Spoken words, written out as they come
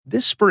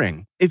This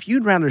spring, if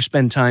you'd rather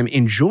spend time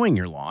enjoying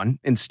your lawn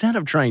instead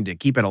of trying to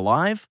keep it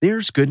alive,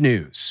 there's good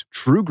news.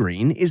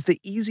 TruGreen is the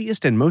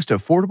easiest and most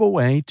affordable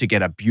way to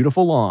get a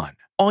beautiful lawn.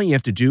 All you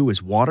have to do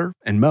is water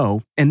and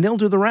mow, and they'll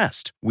do the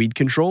rest. Weed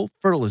control,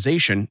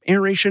 fertilization,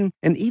 aeration,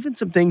 and even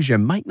some things you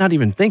might not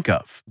even think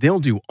of. They'll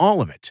do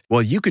all of it,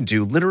 while you can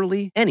do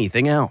literally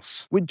anything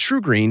else. With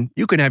TruGreen,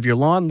 you can have your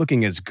lawn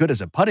looking as good as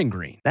a putting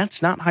green.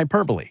 That's not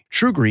hyperbole.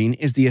 TruGreen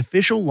is the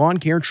official lawn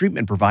care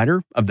treatment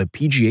provider of the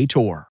PGA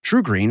Tour.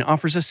 TruGreen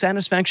offers a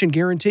satisfaction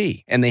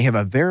guarantee, and they have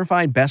a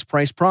verified best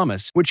price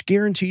promise, which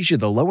guarantees you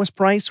the lowest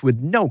price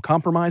with no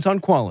compromise on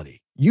quality.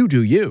 You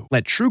do you.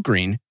 Let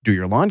TruGreen do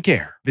your lawn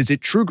care. Visit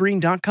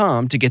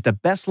TruGreen.com to get the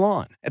best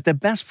lawn at the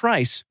best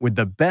price with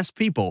the best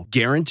people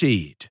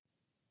guaranteed.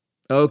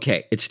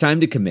 Okay, it's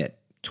time to commit.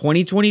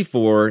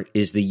 2024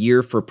 is the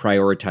year for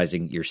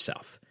prioritizing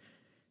yourself.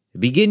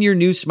 Begin your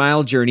new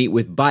smile journey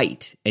with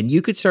Byte, and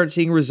you could start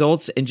seeing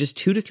results in just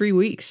 2 to 3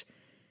 weeks.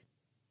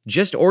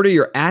 Just order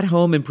your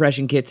at-home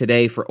impression kit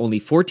today for only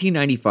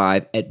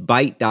 $14.95 at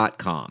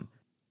Byte.com.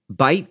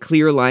 Byte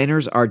clear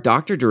liners are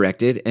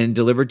doctor-directed and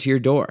delivered to your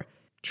door.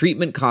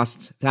 Treatment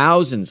costs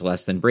thousands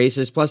less than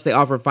braces, plus they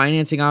offer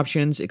financing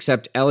options,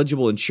 accept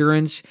eligible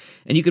insurance,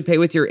 and you could pay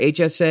with your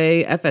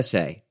HSA,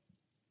 FSA.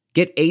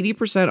 Get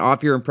 80%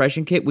 off your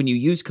impression kit when you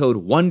use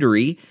code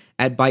WONDERY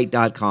at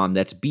Byte.com.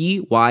 That's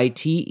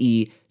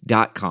BYTE.com.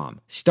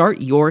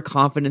 Start your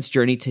confidence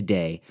journey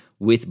today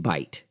with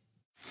Byte.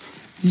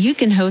 You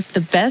can host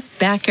the best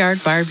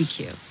backyard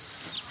barbecue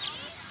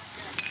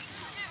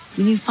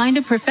when you find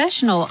a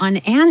professional on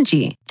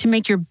Angie to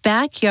make your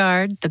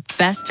backyard the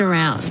best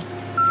around.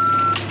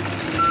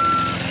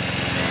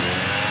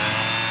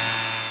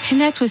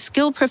 Connect with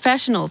skilled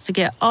professionals to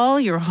get all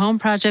your home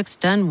projects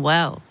done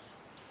well.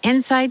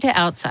 Inside to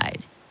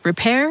outside,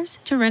 repairs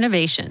to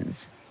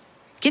renovations.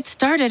 Get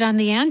started on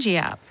the Angie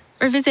app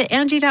or visit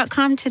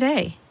Angie.com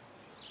today.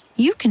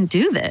 You can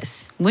do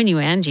this when you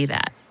Angie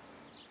that.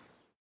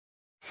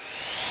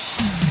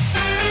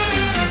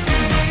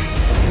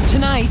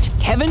 Tonight,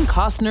 Kevin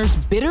Costner's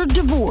bitter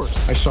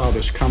divorce. I saw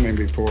this coming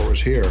before it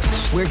was here.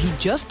 Where he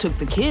just took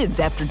the kids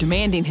after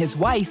demanding his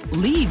wife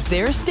leaves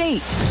their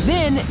estate.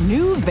 Then,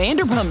 new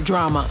Vanderpump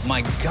drama.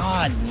 My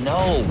God,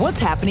 no. What's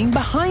happening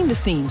behind the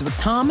scenes with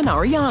Tom and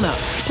Ariana?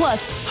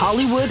 Plus,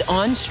 Hollywood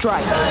on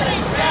strike.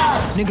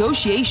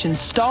 Negotiations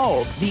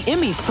stalled. The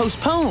Emmys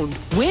postponed.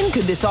 When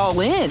could this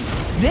all end?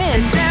 Then,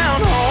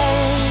 down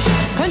home.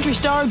 Country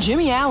star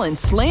Jimmy Allen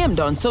slammed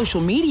on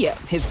social media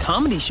his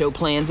comedy show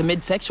plans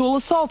amid sexual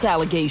assault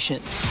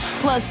allegations.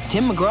 Plus,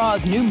 Tim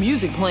McGraw's new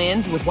music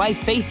plans with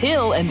wife Faith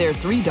Hill and their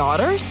 3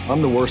 daughters.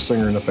 I'm the worst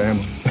singer in the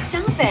family.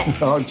 Stop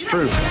it. No, it's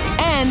true.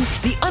 And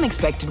the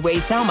unexpected way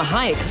Salma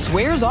Hayek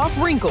swears off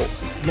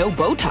wrinkles. No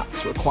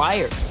Botox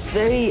required.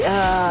 Very,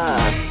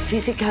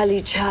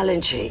 physically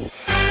challenging.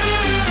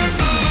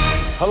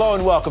 Hello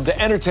and welcome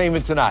to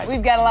Entertainment Tonight.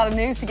 We've got a lot of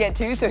news to get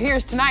to, so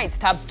here's tonight's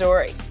top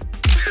story.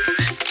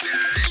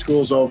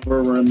 School's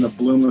over, we're in the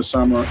bloom of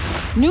summer.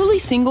 Newly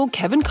single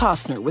Kevin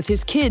Costner with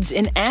his kids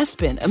in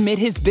Aspen amid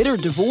his bitter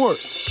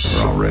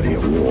divorce. We're already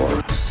at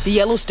war. The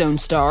Yellowstone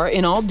star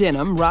in all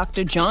denim rocked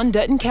a John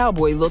Dutton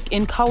cowboy look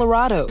in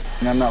Colorado.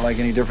 And I'm not like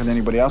any different than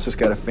anybody else that's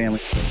got a family.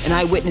 An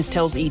eyewitness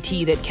tells ET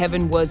that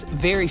Kevin was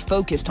very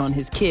focused on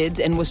his kids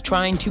and was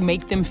trying to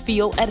make them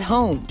feel at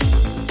home.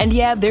 And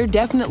yeah, they're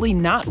definitely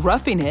not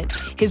roughing it.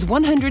 His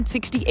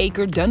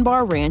 160-acre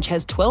Dunbar Ranch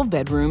has 12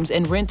 bedrooms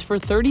and rents for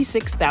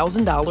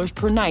 $36,000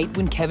 per night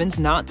when Kevin's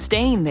not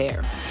staying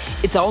there.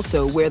 It's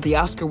also where the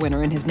Oscar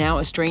winner and his now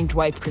estranged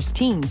wife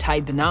Christine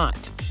tied the knot.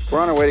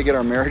 We're on our way to get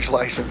our marriage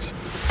license.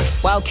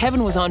 While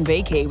Kevin was on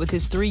vacay with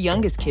his 3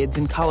 youngest kids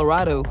in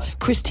Colorado,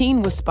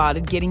 Christine was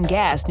spotted getting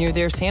gas near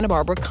their Santa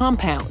Barbara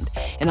compound.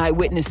 An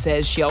eyewitness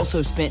says she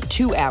also spent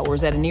 2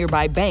 hours at a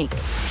nearby bank.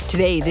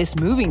 Today, this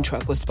moving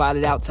truck was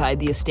spotted outside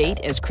the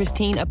estate as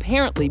Christine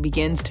apparently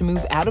begins to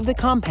move out of the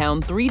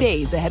compound 3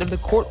 days ahead of the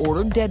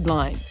court-ordered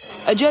deadline.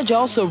 A judge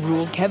also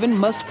ruled Kevin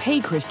must pay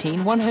Christine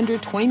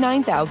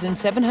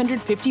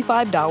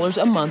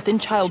 $129,755 a month in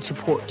child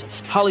support.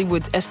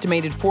 Hollywood's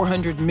estimated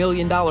 $400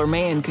 million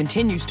man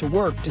continues to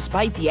work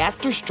despite the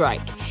actors'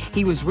 strike.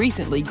 He was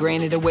recently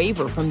granted a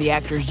waiver from the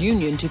Actors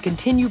Union to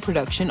continue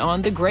production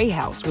on The Grey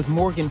House with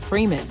Morgan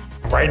Freeman.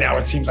 Right now,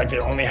 it seems like they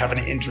only have an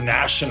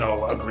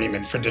international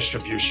agreement for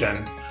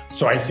distribution.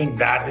 So I think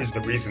that is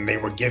the reason they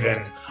were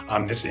given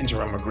this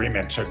interim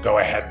agreement to go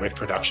ahead with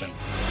production.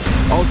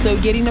 Also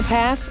getting a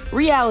pass,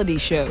 reality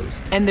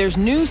shows. And there's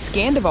new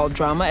Scandival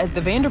drama as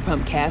the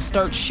Vanderpump cast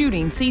starts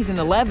shooting season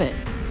 11.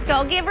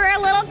 Go give her a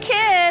little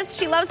kiss.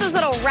 She loves those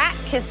little rat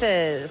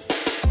kisses.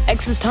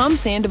 Exes Tom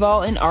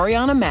Sandoval and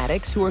Ariana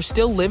Madix, who are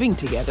still living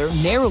together,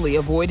 narrowly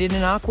avoided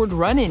an awkward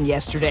run-in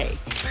yesterday.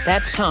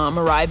 That's Tom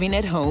arriving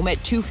at home at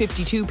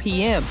 2:52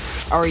 p.m.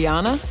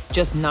 Ariana,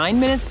 just 9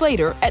 minutes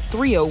later at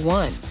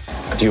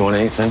 3:01. Do you want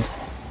anything?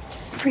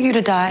 For you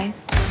to die.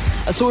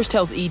 A source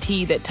tells ET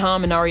that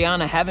Tom and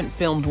Ariana haven't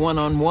filmed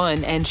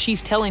one-on-one, and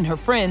she's telling her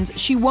friends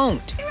she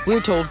won't.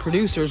 We're told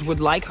producers would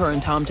like her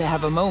and Tom to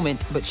have a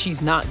moment, but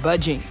she's not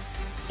budging.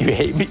 You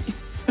hate me?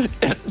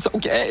 It's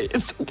okay.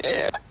 It's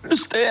okay. I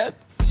understand.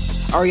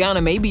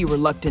 Ariana may be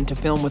reluctant to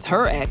film with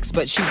her ex,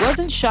 but she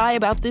wasn't shy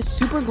about this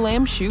super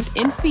glam shoot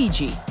in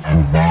Fiji.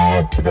 I'm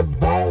bad to the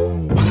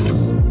bone.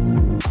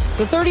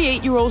 The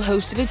 38-year-old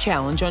hosted a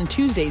challenge on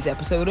Tuesday's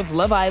episode of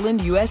Love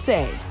Island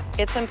USA.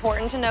 It's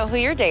important to know who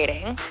you're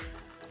dating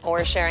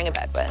or sharing a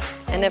bed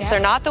with. And if they're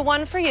not the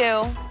one for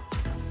you,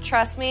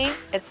 trust me,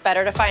 it's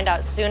better to find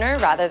out sooner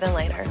rather than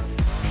later.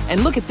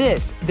 And look at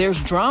this.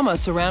 There's drama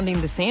surrounding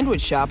the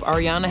sandwich shop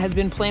Ariana has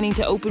been planning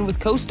to open with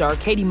co-star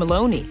Katie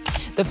Maloney.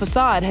 The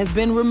facade has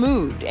been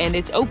removed and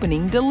its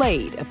opening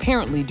delayed,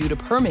 apparently due to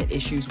permit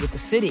issues with the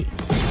city.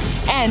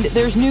 And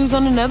there's news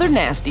on another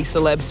nasty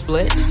celeb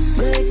split.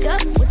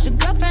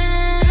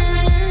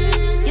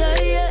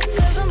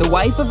 The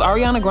wife of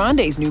Ariana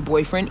Grande's new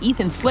boyfriend,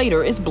 Ethan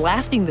Slater, is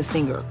blasting the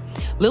singer.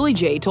 Lily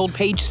J told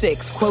Page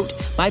Six, quote,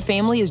 "My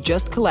family is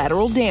just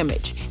collateral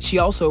damage." She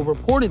also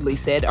reportedly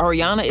said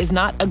Ariana is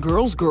not a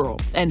girl's girl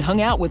and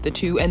hung out with the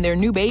two and their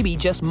new baby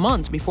just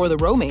months before the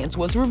romance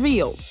was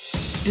revealed.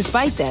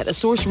 Despite that, a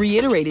source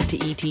reiterated to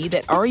ET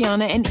that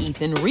Ariana and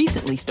Ethan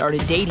recently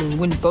started dating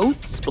when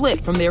both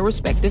split from their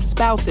respective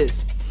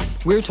spouses.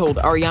 We're told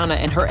Ariana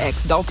and her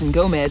ex, Dalton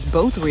Gomez,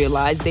 both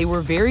realized they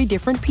were very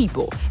different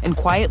people and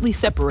quietly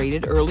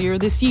separated earlier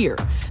this year.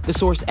 The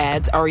source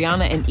adds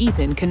Ariana and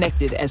Ethan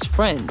connected as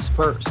friends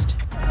first.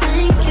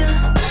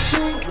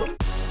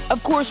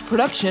 Of course,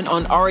 production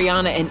on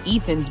Ariana and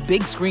Ethan's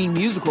big screen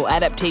musical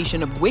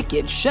adaptation of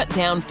Wicked shut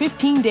down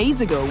 15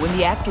 days ago when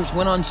the actors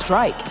went on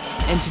strike.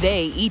 And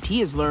today, ET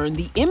has learned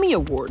the Emmy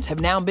Awards have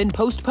now been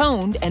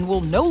postponed and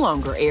will no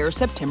longer air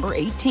September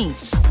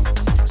 18th.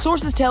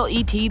 Sources tell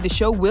ET the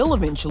show will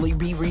eventually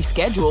be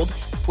rescheduled.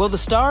 Well, the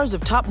stars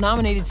of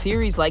top-nominated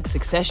series like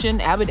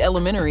Succession, Abbott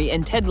Elementary,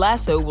 and Ted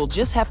Lasso will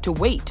just have to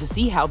wait to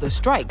see how the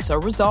strikes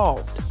are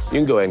resolved. You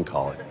can go ahead and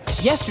call it.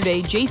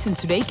 Yesterday, Jason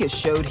Sudeikis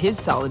showed his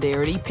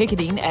solidarity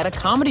picketing at a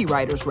comedy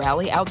writers'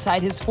 rally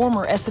outside his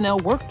former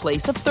SNL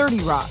workplace of 30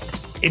 Rock.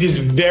 It is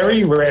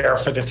very rare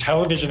for the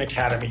Television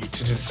Academy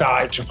to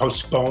decide to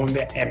postpone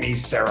the Emmy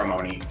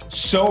ceremony.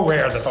 So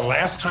rare that the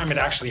last time it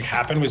actually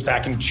happened was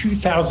back in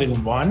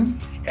 2001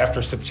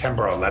 after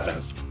September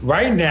 11th.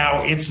 Right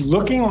now, it's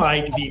looking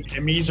like the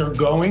Emmys are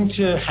going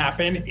to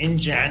happen in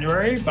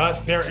January,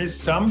 but there is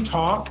some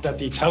talk that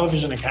the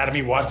Television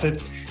Academy wants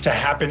it to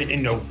happen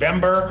in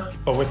November.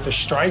 But with the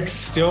strikes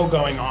still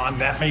going on,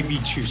 that may be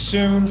too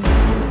soon.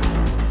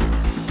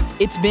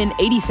 It's been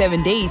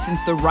 87 days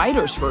since the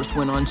writers first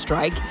went on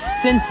strike.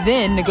 Since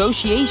then,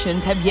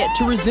 negotiations have yet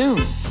to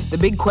resume. The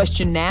big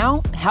question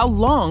now, how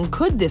long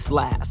could this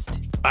last?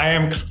 I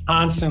am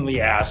constantly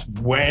asked,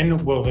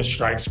 when will the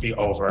strikes be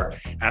over?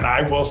 And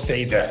I will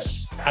say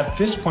this, at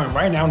this point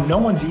right now, no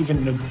one's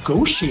even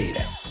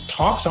negotiating.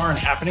 Talks aren't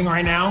happening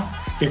right now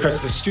because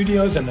the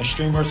studios and the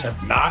streamers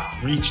have not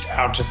reached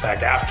out to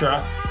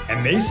SAG-AFTRA,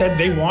 and they said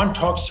they want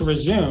talks to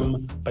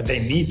resume, but they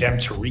need them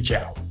to reach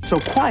out. So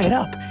quiet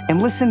up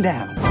and listen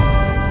down.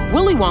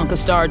 Willy Wonka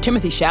star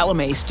Timothée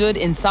Chalamet stood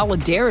in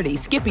solidarity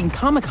skipping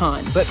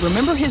Comic-Con, but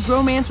remember his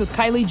romance with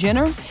Kylie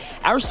Jenner?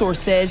 Our source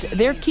says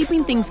they're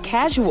keeping things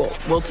casual.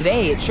 Well,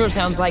 today it sure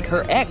sounds like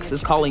her ex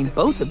is calling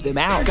both of them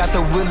out. Got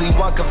the Willy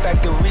Wonka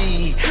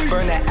factory,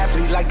 burn that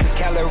athlete like his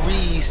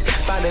calories,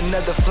 find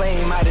another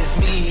flame out his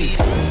me.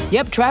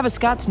 Yep, Travis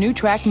Scott's new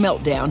track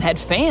Meltdown had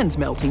fans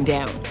melting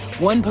down.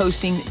 One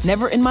posting,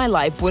 "Never in my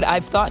life would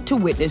I've thought to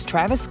witness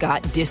Travis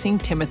Scott dissing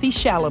Timothée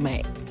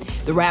Chalamet."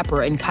 The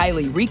rapper and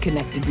Kylie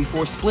reconnected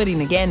before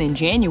splitting again in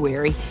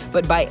January,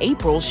 but by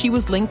April she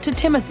was linked to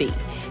Timothy.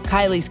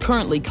 Kylie's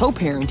currently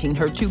co-parenting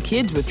her two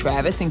kids with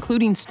Travis,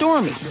 including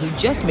Stormi, who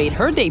just made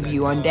her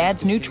debut on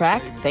Dad's new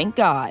track, Thank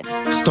God.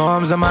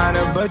 Storms are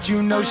minor, but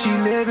you know she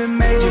living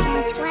major.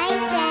 That's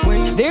right,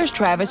 Dad. There's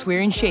Travis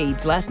wearing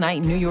shades last night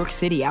in New York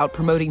City out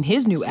promoting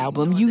his new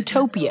album,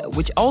 Utopia,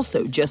 which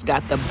also just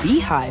got the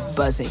Beehive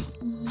buzzing.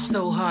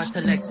 So hard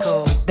to let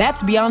go.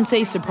 That's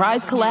Beyonce's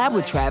surprise collab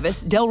with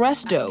Travis, Del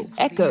Resto,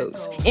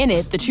 Echoes. In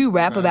it, the two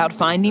rap about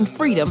finding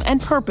freedom and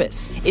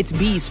purpose. It's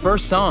B's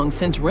first song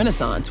since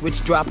Renaissance,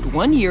 which dropped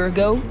 1 year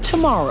ago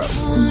tomorrow.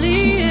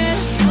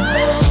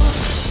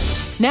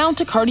 Now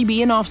to Cardi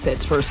B and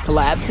Offset's first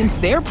collab since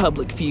their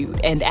public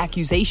feud and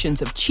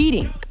accusations of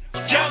cheating.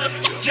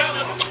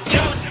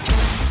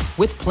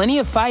 With plenty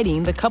of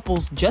fighting, the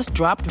couple's just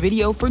dropped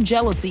video for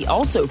Jealousy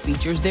also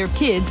features their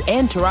kids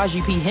and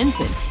Taraji P.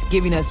 Henson,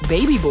 giving us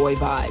baby boy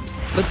vibes.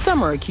 But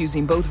some are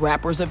accusing both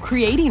rappers of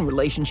creating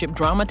relationship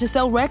drama to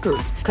sell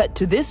records. Cut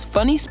to this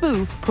funny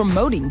spoof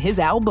promoting his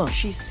album.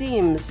 She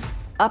seems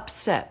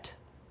upset.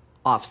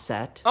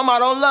 Offset. I'm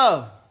out on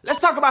love. Let's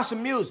talk about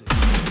some music.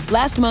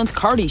 Last month,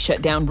 Cardi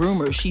shut down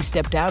rumors she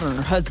stepped out on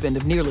her husband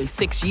of nearly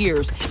 6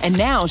 years, and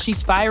now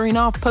she's firing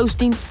off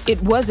posting, "It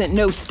wasn't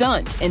no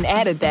stunt," and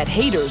added that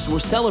haters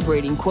were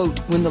celebrating, quote,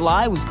 "when the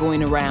lie was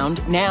going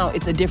around, now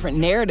it's a different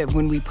narrative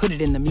when we put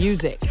it in the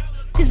music."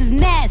 This is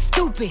mad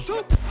stupid.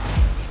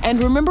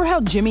 And remember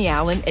how Jimmy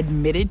Allen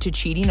admitted to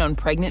cheating on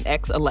pregnant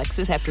ex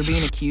Alexis after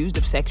being accused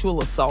of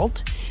sexual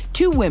assault?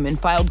 2 women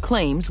filed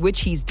claims,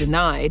 which he's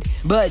denied,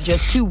 but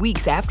just 2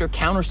 weeks after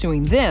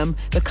countersuing them,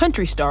 the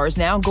country star is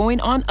now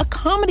going on a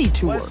comedy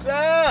tour. What's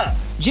up?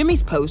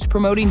 Jimmy's post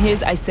promoting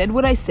his I Said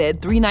What I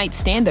Said 3-night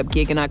stand-up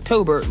gig in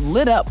October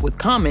lit up with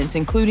comments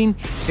including,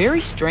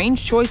 very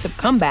strange choice of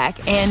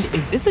comeback, and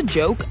is this a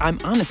joke? I'm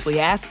honestly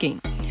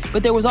asking.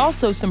 But there was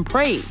also some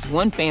praise,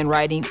 one fan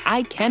writing,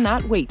 I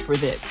cannot wait for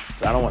this.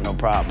 I don't want no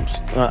problems.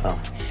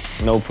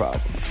 No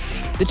problem.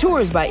 The tour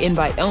is by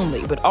invite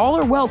only, but all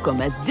are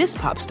welcome as this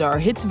pop star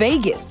hits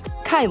Vegas.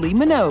 Kylie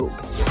Minogue.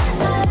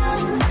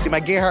 My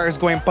gay heart is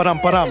going pa-dum.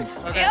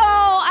 Okay.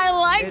 Oh, I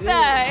like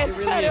that. It's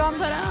really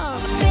pa-dum.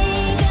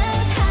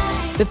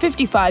 The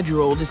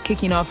 55-year-old is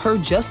kicking off her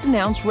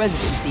just-announced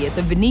residency at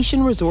the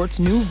Venetian Resort's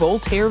new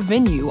Voltaire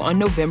venue on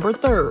November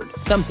 3rd,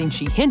 something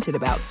she hinted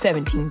about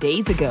 17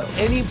 days ago.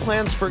 Any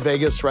plans for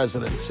Vegas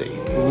residency?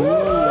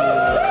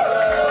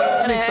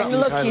 And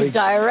look you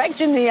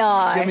direct in the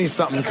eye. Give me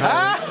something,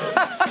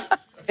 Kylie.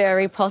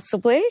 Very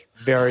possibly.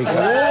 Very good.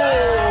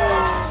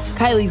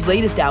 Kylie's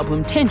latest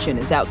album, Tension,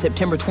 is out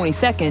September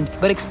 22nd,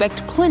 but expect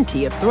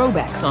plenty of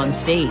throwbacks on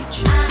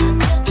stage.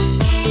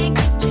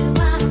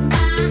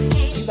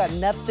 You got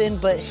nothing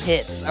but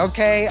hits,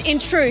 okay? In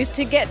truth,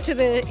 to get to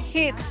the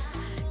hits,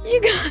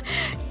 you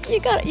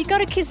got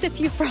to kiss a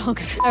few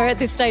frogs. At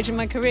this stage in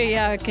my career,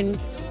 I can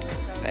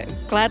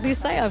gladly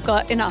say I've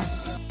got enough.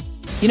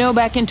 You know,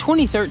 back in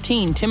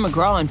 2013, Tim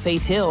McGraw and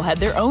Faith Hill had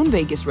their own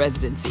Vegas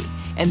residency.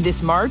 And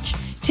this March,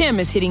 Tim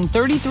is hitting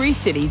 33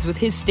 cities with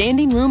his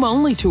standing room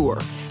only tour.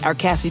 Our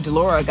Cassie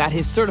DeLaura got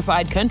his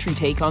certified country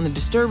take on the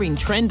disturbing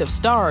trend of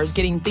stars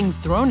getting things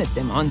thrown at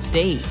them on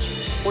stage.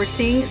 We're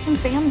seeing some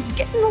fans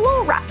getting a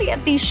little rowdy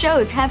at these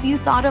shows. Have you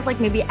thought of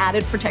maybe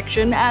added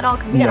protection at all?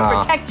 Because we gotta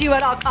protect you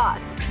at all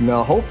costs.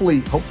 No,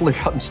 hopefully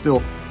I'm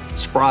still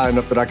spry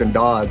enough that I can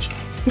dodge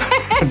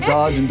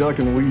and duck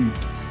and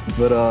weave.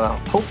 But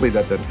hopefully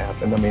that doesn't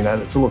happen. I mean,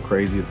 it's a little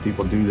crazy if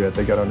people do that.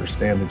 They got to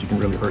understand that you can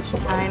really hurt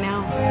somebody. I know.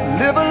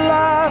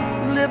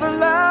 Live a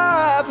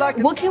life like...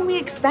 What can we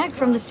expect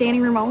from the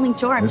Standing Room Only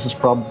tour? This is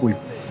probably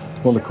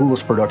one of the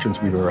coolest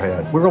productions we've ever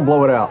had. We're going to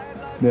blow it out.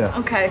 Yeah.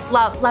 Okay,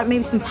 so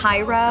maybe some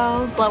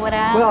pyro, blow it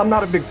out? Well, I'm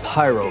not a big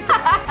pyro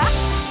guy.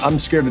 I'm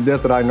scared to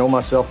death that I know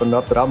myself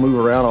enough that I'll move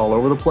around all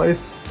over the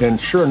place. And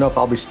sure enough,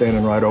 I'll be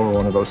standing right over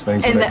one of those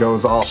things when it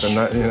goes off. And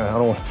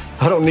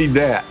I don't need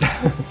that.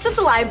 So it's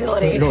a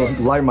liability. You're going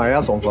to light my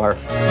ass on fire.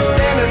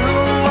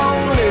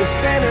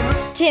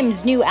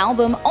 Tim's new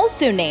album,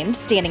 also named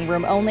Standing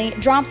Room Only,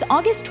 drops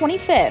August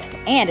 25th.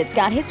 And it's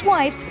got his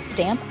wife's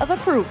stamp of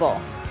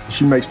approval.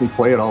 She makes me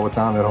play it all the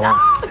time at home.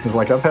 It's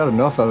like, I've had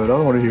enough of it. I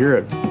don't want to hear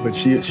it. But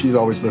she's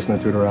always listening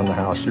to it around the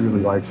house. She really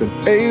likes it.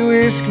 Hey,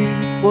 whiskey,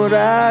 what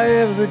I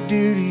ever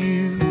do to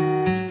you.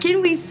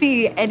 Can we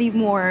see any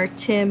more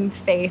Tim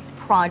Faith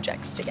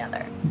projects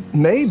together?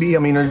 Maybe. I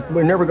mean,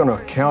 we're never going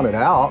to count it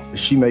out.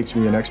 She makes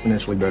me an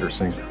exponentially better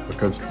singer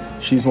because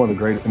she's one of the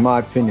greatest, in my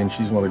opinion,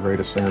 she's one of the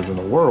greatest singers in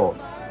the world.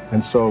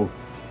 And so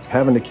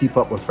having to keep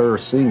up with her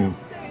singing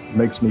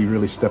makes me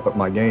really step up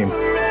my game.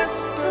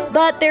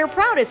 But their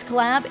proudest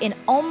collab in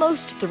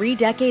almost 3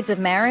 decades of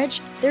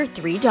marriage, their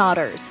 3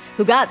 daughters,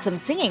 who got some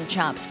singing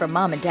chops from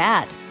mom and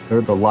dad.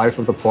 They're the life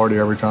of the party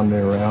every time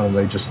they're around, and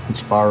they just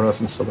inspire us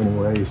in so many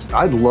ways.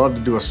 I'd love to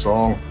do a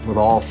song with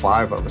all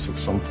 5 of us at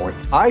some point.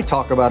 I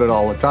talk about it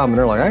all the time, and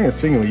they're like, I ain't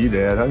singing with you,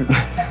 Dad.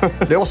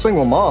 They'll sing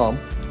with Mom,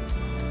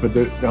 but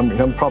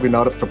I'm probably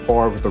not up to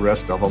par with the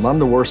rest of them. I'm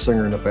the worst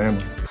singer in the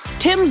family.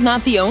 Tim's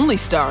not the only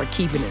star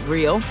keeping it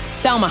real.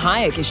 Salma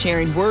Hayek is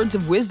sharing words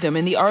of wisdom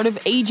in the art of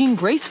aging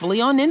gracefully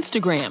on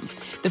Instagram.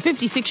 The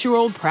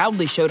 56-year-old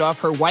proudly showed off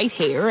her white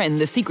hair and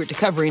the secret to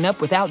covering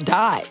up without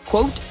dye.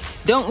 Quote,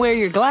 don't wear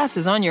your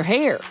glasses on your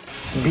hair.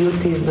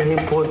 Beauty is very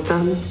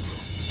important,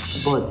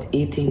 but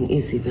eating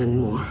is even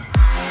more.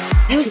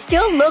 You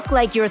still look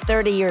like you're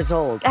 30 years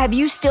old. Have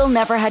you still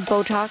never had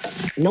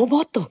Botox? No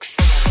Botox.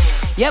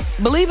 Yep,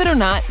 believe it or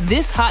not,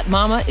 this hot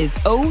mama is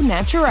au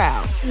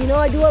natural. You know,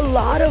 I do a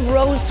lot of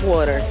rose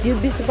water.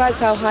 You'd be surprised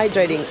how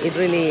hydrating it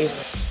really is.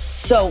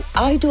 So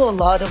I do a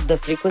lot of the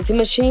frequency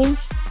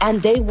machines, and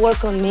they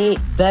work on me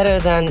better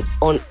than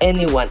on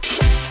anyone.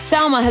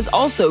 Salma has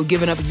also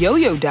given up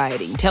yo-yo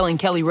dieting, telling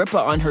Kelly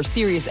Ripa on her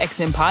Sirius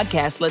XM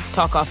podcast, Let's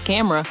Talk Off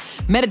Camera,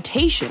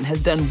 meditation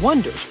has done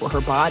wonders for her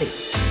body.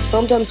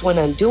 Sometimes when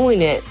I'm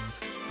doing it,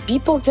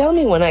 people tell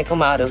me when I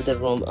come out of the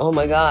room, oh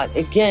my God,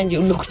 again, you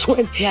look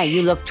 20. Yeah,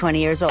 you look 20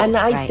 years old. And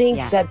I think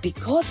that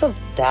because of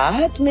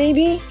that,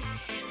 maybe,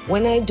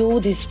 when I do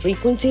these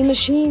frequency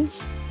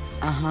machines,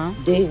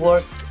 they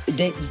work,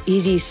 it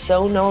is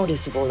so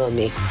noticeable on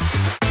me.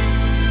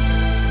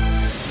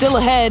 Still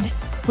ahead,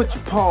 put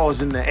your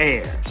paws in the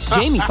air.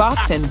 Jamie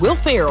Foxx and Will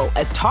Ferrell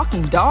as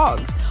talking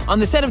dogs on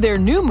the set of their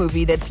new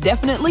movie that's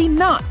definitely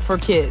not for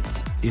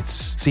kids. It's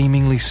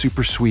seemingly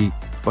super sweet,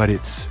 but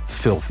it's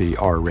filthy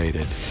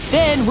R-rated.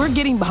 Then we're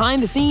getting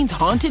behind-the-scenes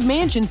Haunted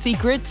Mansion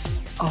secrets.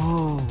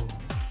 Oh.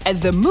 As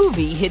the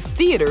movie hits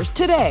theaters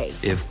today.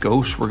 If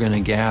ghosts were going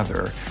to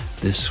gather,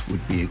 this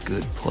would be a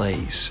good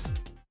place.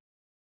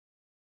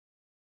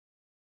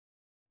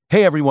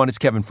 Hey everyone, it's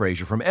Kevin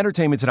Frazier from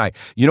Entertainment Tonight.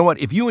 You know what?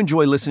 If you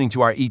enjoy listening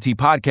to our ET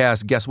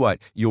podcast, guess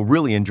what? You'll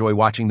really enjoy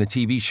watching the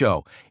TV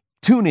show.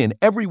 Tune in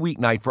every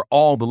weeknight for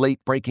all the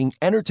late-breaking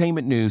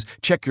entertainment news.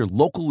 Check your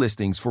local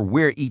listings for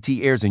where ET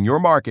airs in your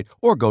market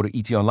or go to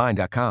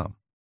etonline.com.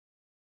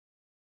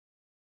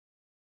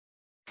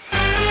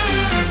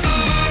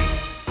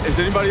 Is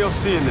anybody else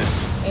seeing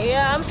this?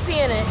 Yeah, I'm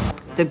seeing it.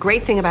 The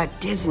great thing about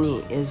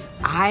Disney is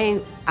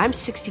I'm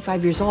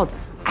 65 years old.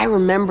 I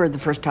remember the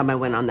first time I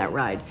went on that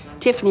ride.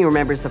 Tiffany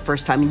remembers the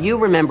first time. You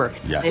remember.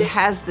 Yes. It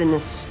has the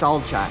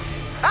nostalgia.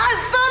 I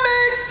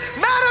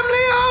summoned Madame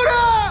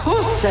Leota!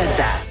 Who said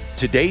that?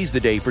 Today's the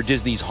day for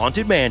Disney's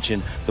Haunted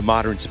Mansion. The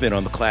modern spin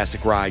on the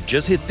classic ride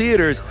just hit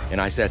theaters, and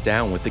I sat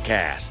down with the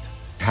cast.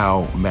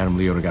 How Madame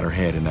Leota got her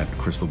head in that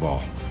crystal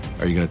ball.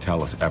 Are you going to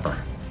tell us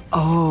ever?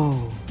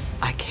 Oh,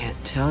 I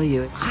can't tell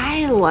you.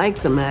 I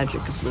like the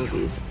magic of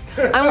movies.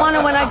 I want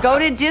to, when I go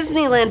to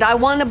Disneyland, I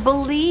want to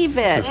believe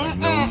it.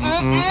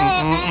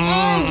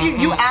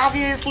 You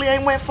obviously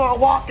ain't went for a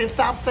walk in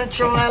South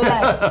Central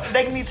LA.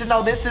 They need to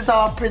know this is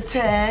all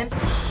pretend.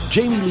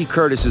 Jamie Lee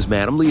Curtis is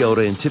Madame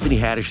Leota and Tiffany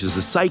Haddish is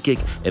a psychic,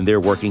 and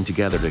they're working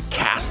together to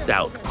cast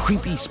out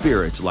creepy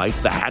spirits like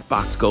the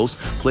Hatbox Ghost,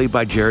 played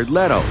by Jared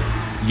Leto.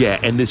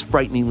 Yeah, and this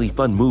frighteningly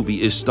fun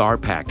movie is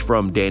star-packed,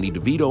 from Danny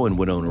DeVito and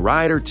Winona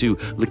Ryder to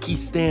Lakeith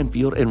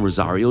Stanfield and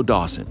Rosario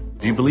Dawson.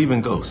 Do you believe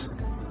in ghosts?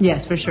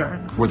 Yes, for sure.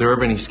 Were there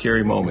ever any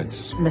scary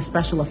moments? The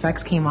special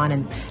effects came on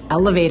and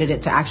elevated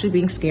it to actually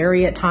being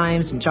scary at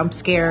times, and jump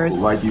scares.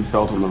 Like you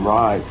felt on the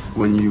ride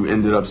when you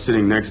ended up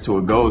sitting next to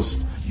a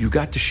ghost. You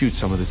got to shoot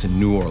some of this in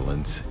New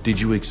Orleans.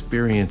 Did you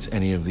experience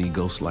any of the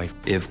ghost life?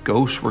 If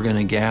ghosts were going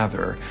to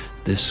gather,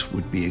 this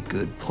would be a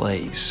good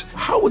place.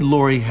 How would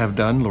Laurie have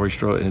done, Laurie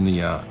Strode, in the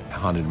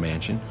Haunted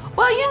Mansion?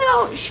 Well, you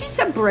know, she's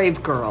a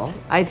brave girl.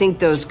 I think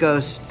those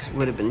ghosts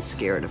would have been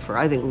scared of her.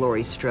 I think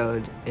Laurie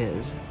Strode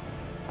is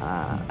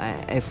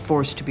a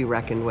force to be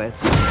reckoned with.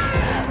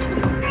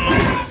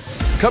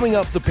 Coming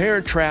up, The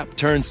Parent Trap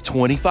turns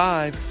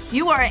 25.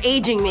 You are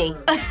aging me.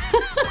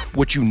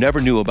 What you never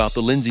knew about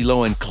the Lindsay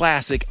Lohan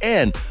classic,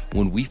 and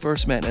when we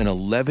first met an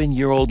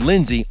 11-year-old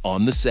Lindsay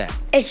on the set.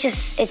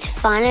 It's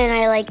fun and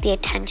I like the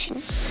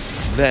attention.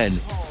 Then,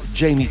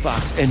 Jamie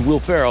Foxx and Will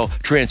Ferrell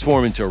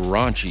transform into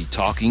raunchy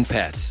talking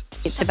pets.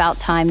 It's about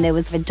time there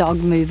was a dog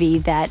movie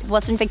that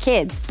wasn't for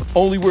kids.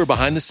 Only we're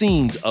behind the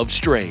scenes of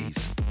Strays.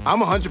 I'm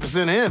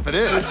 100% in for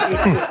this.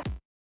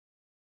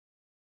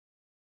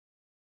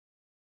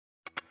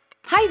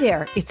 Hi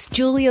there, it's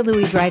Julia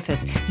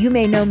Louis-Dreyfus. You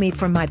may know me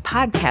from my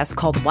podcast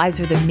called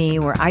Wiser Than Me,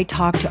 where I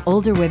talk to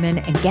older women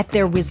and get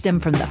their wisdom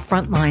from the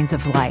front lines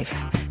of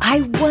life.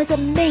 I was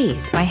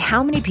amazed by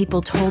how many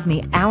people told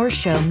me our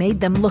show made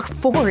them look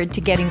forward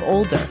to getting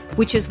older,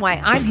 which is why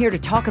I'm here to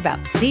talk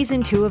about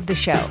season 2 of the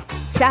show.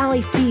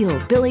 Sally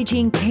Field, Billie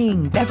Jean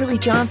King, Beverly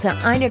Johnson,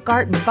 Ina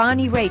Garten,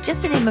 Bonnie Raitt,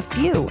 just to name a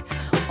few.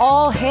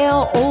 All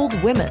hail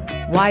old women.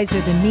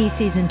 Wiser Than Me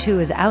season 2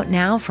 is out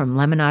now from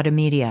Lemonada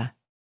Media.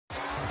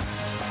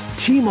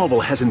 T-Mobile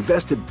has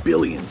invested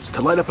billions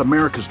to light up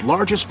America's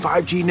largest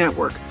 5G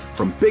network,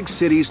 from big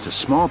cities to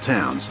small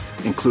towns,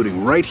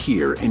 including right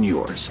here in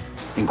yours.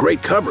 And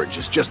great coverage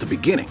is just the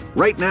beginning.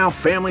 Right now,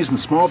 families and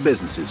small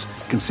businesses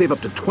can save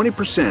up to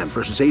 20%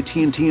 versus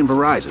AT&T and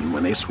Verizon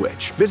when they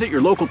switch. Visit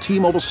your local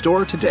T-Mobile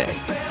store today.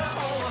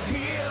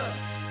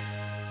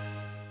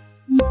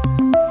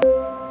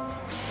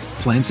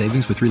 Plan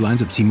savings with 3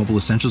 lines of T-Mobile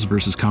Essentials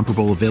versus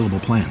comparable available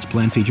plans.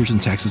 Plan features and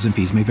taxes and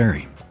fees may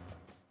vary.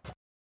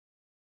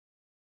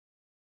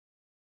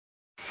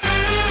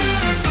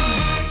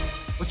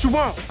 What you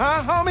want,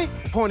 huh, homie?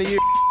 Point of your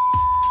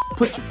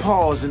put your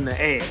paws in the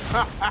air.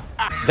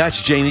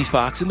 That's Jamie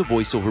Foxx in the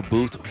voiceover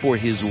booth for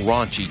his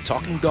raunchy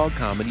talking dog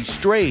comedy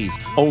Strays.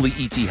 Only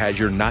ET has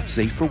your not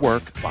safe for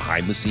work,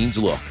 behind-the-scenes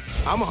look.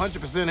 I'm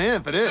 100%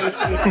 in for this.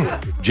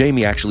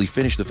 Jamie actually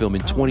finished the film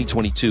in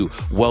 2022,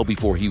 well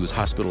before he was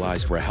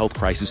hospitalized for a health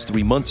crisis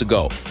 3 months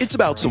ago. It's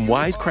about some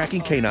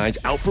wisecracking canines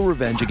out for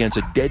revenge against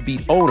a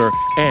deadbeat owner,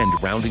 and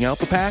rounding out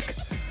the pack,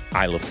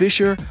 Isla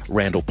Fisher,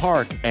 Randall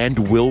Park,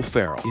 and Will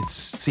Ferrell. It's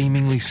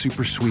seemingly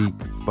super sweet,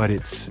 but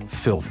it's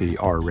filthy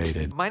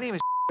R-rated. My name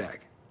is Bag.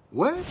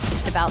 What?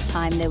 It's about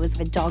time there was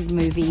a dog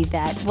movie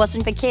that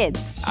wasn't for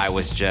kids. I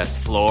was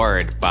just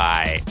floored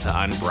by the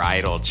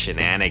unbridled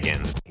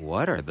shenanigans.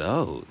 What are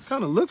those?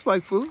 Kind of looks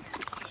like food.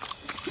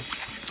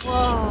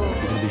 Whoa.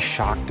 You're gonna be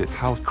shocked at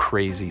how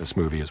crazy this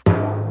movie is.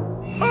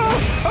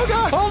 Oh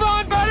God! Hold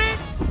on, buddy!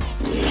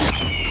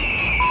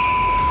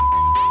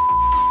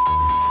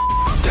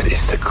 That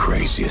is the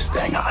craziest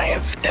thing I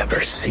have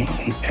ever seen.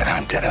 And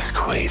I'm Dennis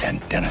Quaid,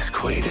 and Dennis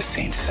Quaid has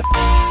seen some...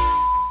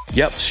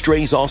 Yep,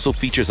 Strays also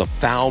features a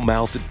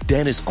foul-mouthed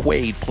Dennis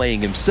Quaid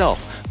playing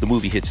himself. The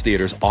movie hits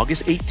theaters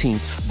August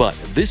 18th, but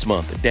this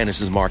month,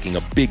 Dennis is marking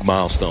a big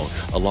milestone,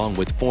 along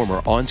with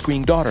former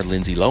on-screen daughter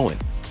Lindsay Lohan.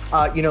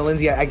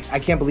 Lindsay, I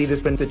can't believe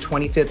it's been the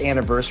 25th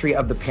anniversary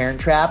of The Parent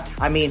Trap.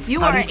 I mean,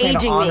 you are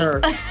aging me.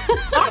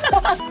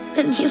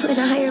 Then you and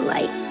I are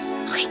like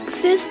like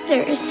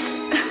sisters.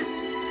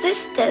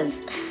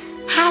 Sisters.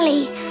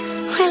 Hallie,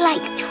 we're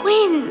like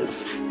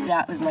twins.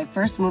 That was my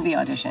first movie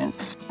audition.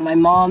 My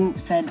mom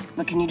said,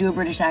 "Look, can you do a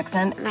British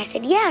accent?" And I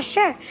said, yeah,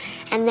 sure.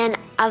 And then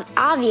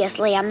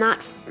obviously I'm not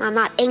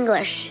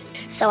English,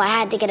 so I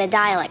had to get a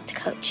dialect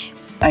coach.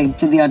 I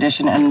did the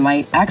audition and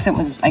my accent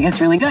was, I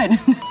guess, really good.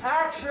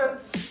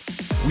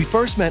 We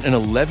first met an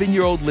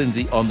 11-year-old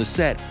Lindsay on the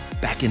set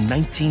back in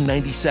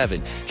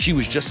 1997. She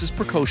was just as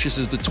precocious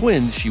as the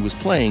twins she was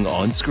playing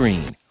on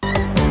screen.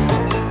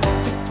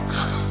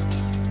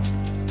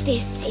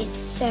 This is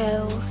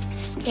so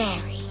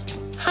scary.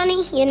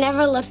 Honey, you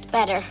never looked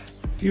better.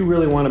 Do you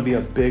really want to be a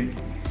big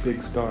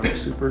star,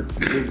 super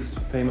big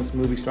famous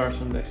movie star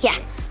someday? Yeah.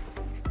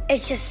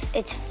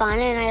 It's fun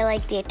and I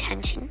like the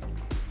attention.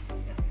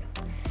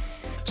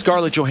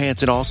 Scarlett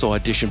Johansson also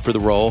auditioned for the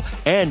role,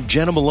 and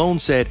Jenna Malone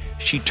said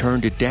she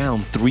turned it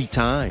down 3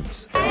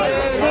 times.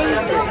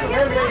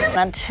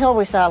 Until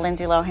we saw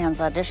Lindsay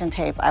Lohan's audition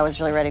tape, I was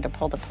really ready to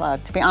pull the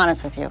plug, to be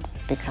honest with you,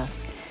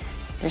 because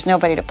there's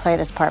nobody to play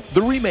this part.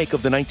 The remake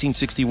of the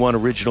 1961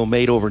 original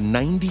made over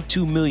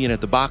 $92 million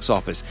at the box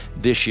office.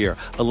 This year,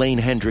 Elaine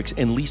Hendricks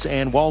and Lisa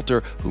Ann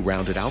Walter, who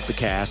rounded out the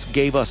cast,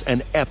 gave us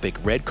an epic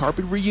red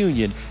carpet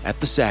reunion at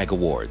the SAG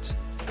Awards.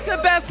 It's the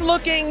best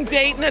looking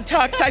date in a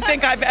tux I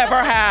think I've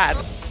ever had.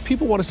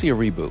 People want to see a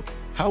reboot.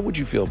 How would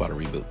you feel about a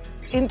reboot?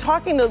 In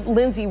talking to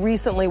Lindsay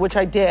recently, which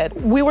I did,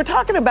 we were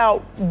talking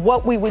about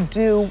what we would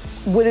do.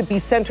 Would it be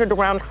centered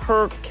around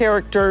her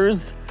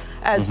characters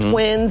as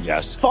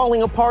twins,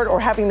 falling apart, or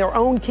having their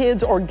own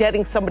kids, or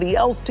getting somebody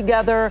else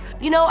together?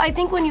 You know, I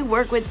think when you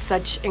work with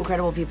such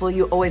incredible people,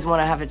 you always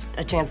want to have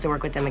a chance to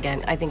work with them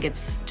again. I think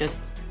it's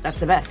just, that's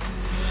the best.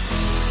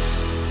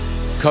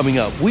 Coming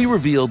up, we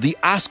revealed the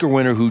Oscar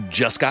winner who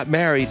just got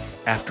married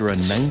after a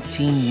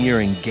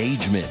 19-year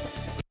engagement.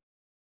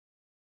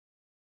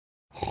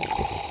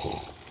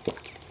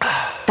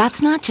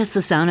 That's not just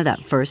the sound of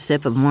that first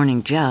sip of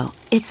Morning Joe.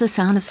 It's the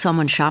sound of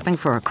someone shopping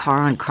for a car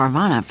on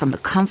Carvana from the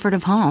comfort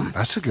of home.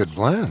 That's a good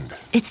blend.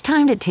 It's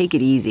time to take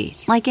it easy,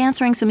 like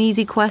answering some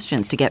easy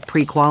questions to get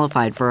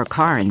pre-qualified for a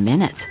car in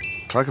minutes.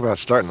 Talk about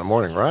starting the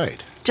morning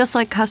right. Just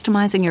like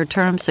customizing your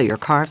terms so your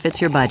car fits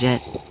your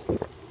budget.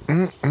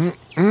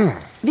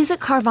 Visit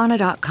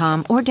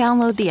Carvana.com or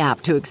download the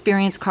app to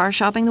experience car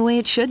shopping the way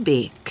it should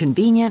be.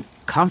 Convenient,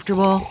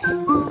 comfortable.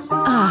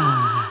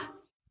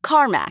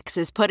 CarMax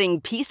is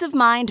putting peace of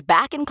mind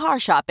back in car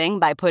shopping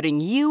by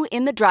putting you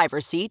in the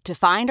driver's seat to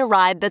find a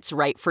ride that's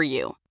right for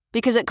you.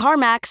 Because at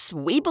CarMax,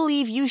 we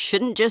believe you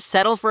shouldn't just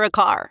settle for a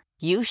car.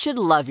 You should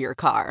love your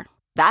car.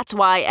 That's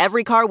why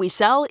every car we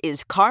sell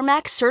is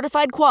CarMax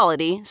certified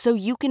quality, so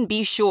you can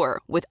be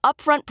sure with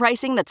upfront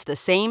pricing that's the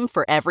same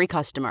for every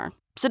customer.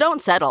 So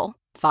don't settle.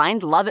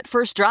 Find love at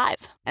first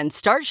drive and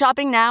start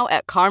shopping now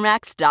at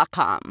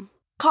CarMax.com.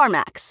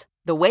 CarMax,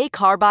 the way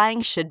car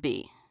buying should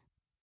be.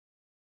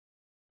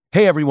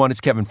 Hey everyone,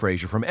 it's Kevin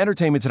Frazier from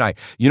Entertainment Tonight.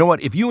 You know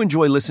what? If you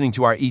enjoy listening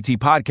to our ET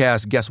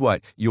podcast, guess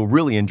what? You'll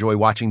really enjoy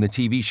watching the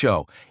TV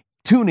show.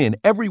 Tune in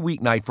every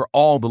weeknight for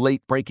all the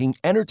late-breaking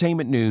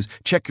entertainment news.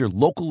 Check your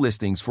local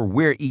listings for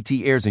where ET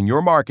airs in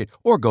your market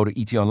or go to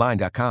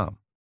etonline.com.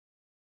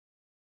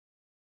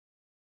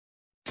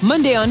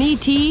 Monday on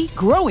ET,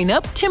 growing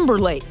up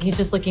Timberlake. He's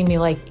just looking at me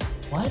like,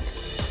 what?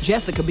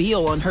 Jessica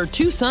Biel on her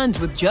 2 sons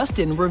with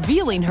Justin,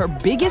 revealing her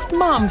biggest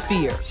mom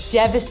fear.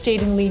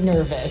 Devastatingly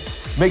nervous.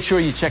 Make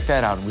sure you check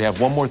that out. We have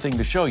one more thing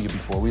to show you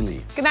before we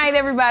leave. Good night,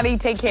 everybody.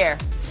 Take care.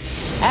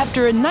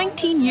 After a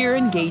 19-year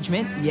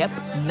engagement,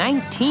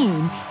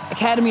 19,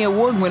 Academy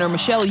Award winner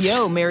Michelle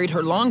Yeoh married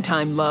her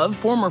longtime love,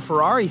 former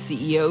Ferrari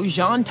CEO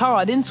Jean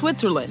Todt in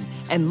Switzerland.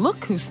 And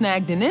look who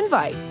snagged an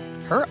invite,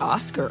 her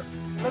Oscar.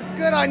 That's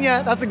good on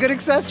ya. That's a good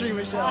accessory,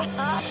 Michelle.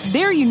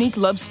 Their unique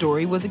love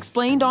story was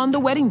explained on The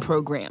Wedding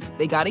Program.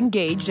 They got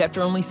engaged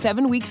after only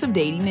 7 weeks of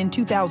dating in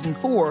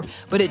 2004,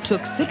 but it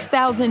took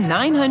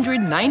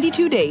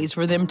 6,992 days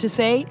for them to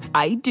say,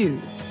 I do.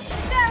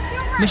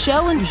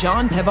 Michelle and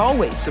Jean have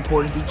always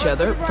supported each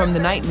other, from the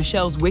night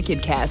Michelle's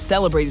Wicked cast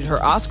celebrated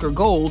her Oscar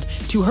Gold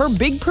to her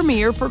big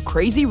premiere for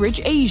Crazy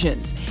Rich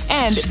Asians.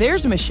 And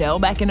there's Michelle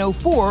back in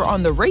 2004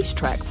 on the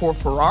racetrack for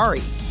Ferrari.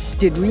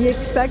 Did we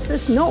expect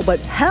this? No, but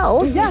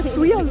hell, yes,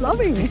 we are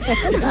loving it.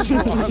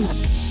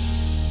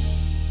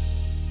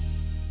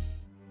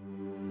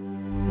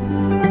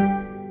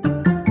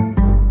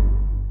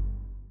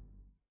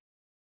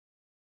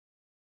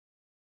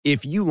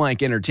 If you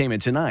like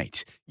Entertainment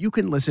Tonight, you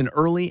can listen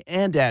early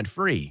and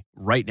ad-free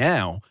right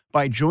now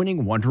by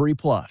joining Wondery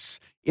Plus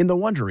in the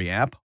Wondery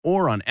app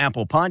or on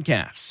Apple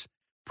Podcasts.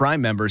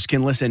 Prime members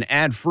can listen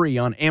ad-free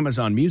on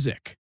Amazon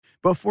Music.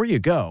 Before you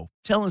go,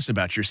 tell us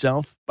about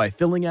yourself by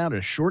filling out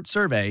a short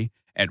survey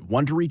at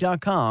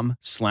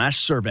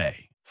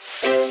Wondery.com/survey.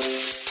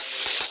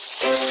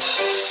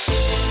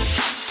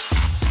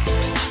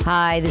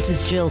 Hi, this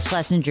is Jill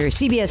Schlesinger,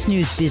 CBS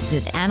News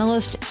business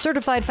analyst,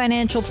 certified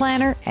financial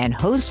planner, and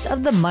host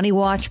of the Money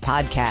Watch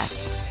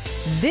podcast.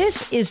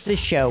 This is the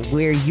show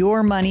where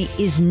your money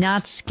is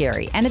not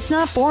scary and it's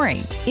not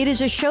boring. It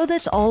is a show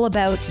that's all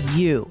about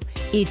you.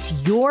 It's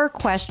your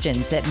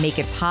questions that make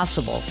it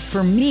possible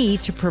for me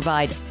to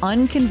provide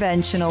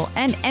unconventional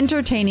and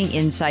entertaining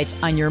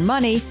insights on your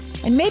money,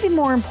 and maybe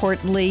more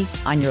importantly,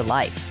 on your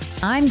life.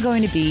 I'm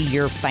going to be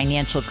your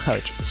financial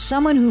coach,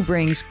 someone who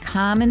brings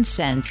common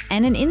sense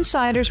and an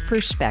insider's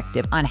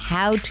perspective on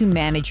how to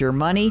manage your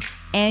money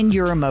and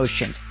your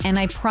emotions. And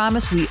I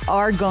promise we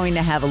are going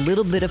to have a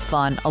little bit of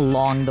fun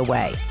along the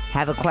way.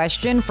 Have a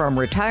question from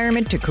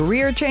retirement to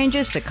career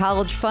changes to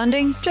college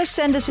funding? Just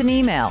send us an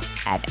email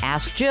at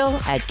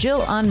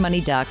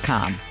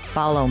askjill@jillonmoney.com.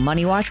 Follow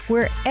Money Watch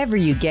wherever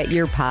you get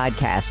your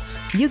podcasts.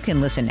 You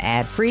can listen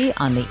ad-free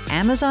on the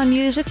Amazon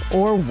Music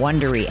or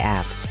Wondery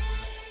app.